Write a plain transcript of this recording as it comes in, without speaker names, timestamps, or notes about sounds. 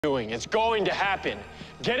doing. It's going to happen.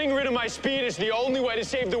 Getting rid of my speed is the only way to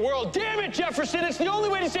save the world. Damn it, Jefferson, it's the only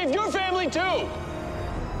way to save your family, too!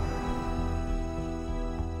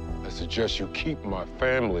 I suggest you keep my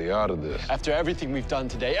family out of this. After everything we've done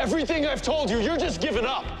today, everything I've told you, you're just giving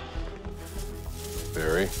up.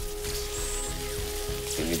 Barry,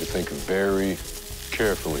 you need to think very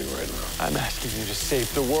carefully right now. I'm asking you to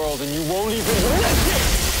save the world, and you won't even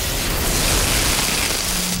listen!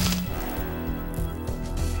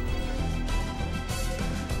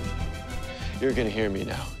 You're gonna hear me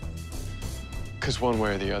now. Because one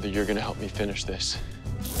way or the other, you're gonna help me finish this.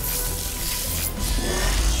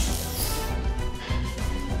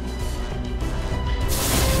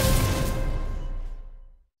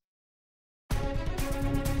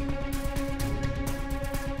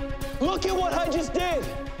 Look at what I just did!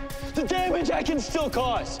 The damage I can still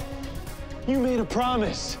cause. You made a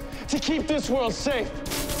promise to keep this world safe.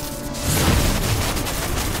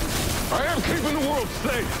 I am keeping the world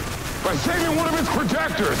safe by saving one of its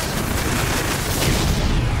projectors.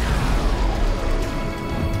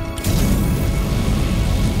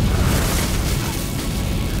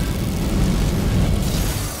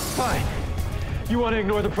 Fine. You want to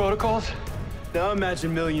ignore the protocols? Now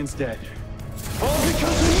imagine millions dead. All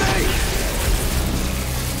because of me!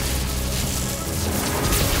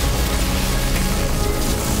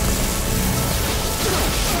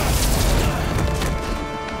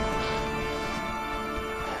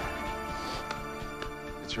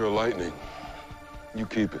 It's your lightning. You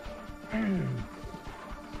keep it.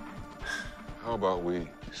 How about we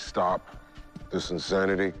stop this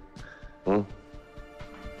insanity? Hmm?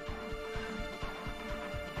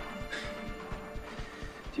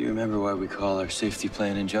 Do you remember why we call our safety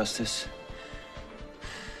plan injustice?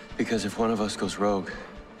 Because if one of us goes rogue,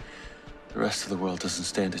 the rest of the world doesn't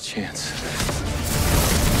stand a chance.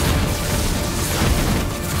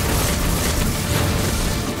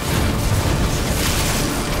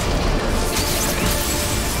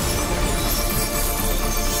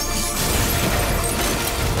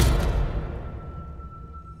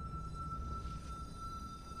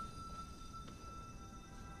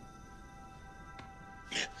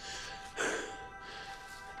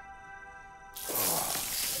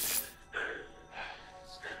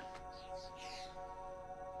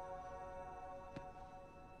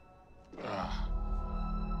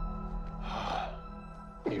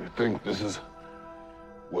 You think this is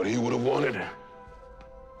what he would have wanted?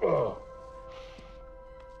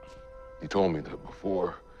 He told me that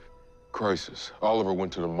before Crisis, Oliver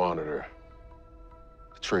went to the Monitor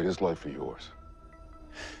to trade his life for yours.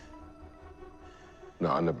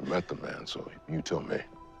 Now, I never met the man, so you tell me.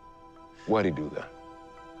 Why'd he do that?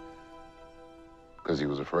 Because he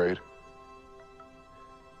was afraid?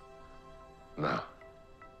 Nah.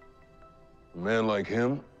 A man like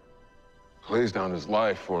him lays down his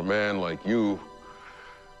life for a man like you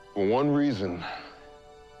for one reason: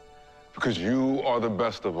 because you are the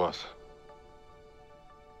best of us.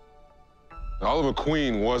 Now, Oliver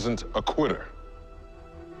Queen wasn't a quitter.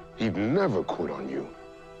 He'd never quit on you.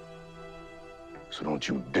 So don't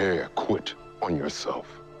you dare quit on yourself.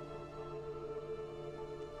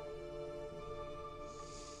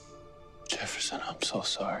 Jefferson, I'm so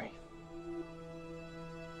sorry.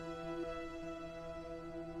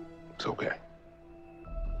 It's okay.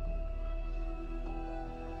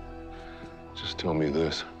 Just tell me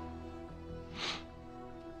this.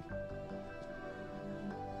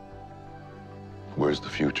 Where's the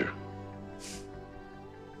future?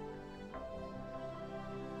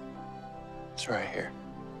 It's right here.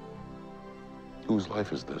 Whose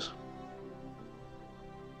life is this?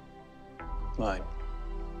 Mine.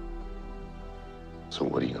 So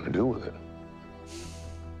what are you gonna do with it?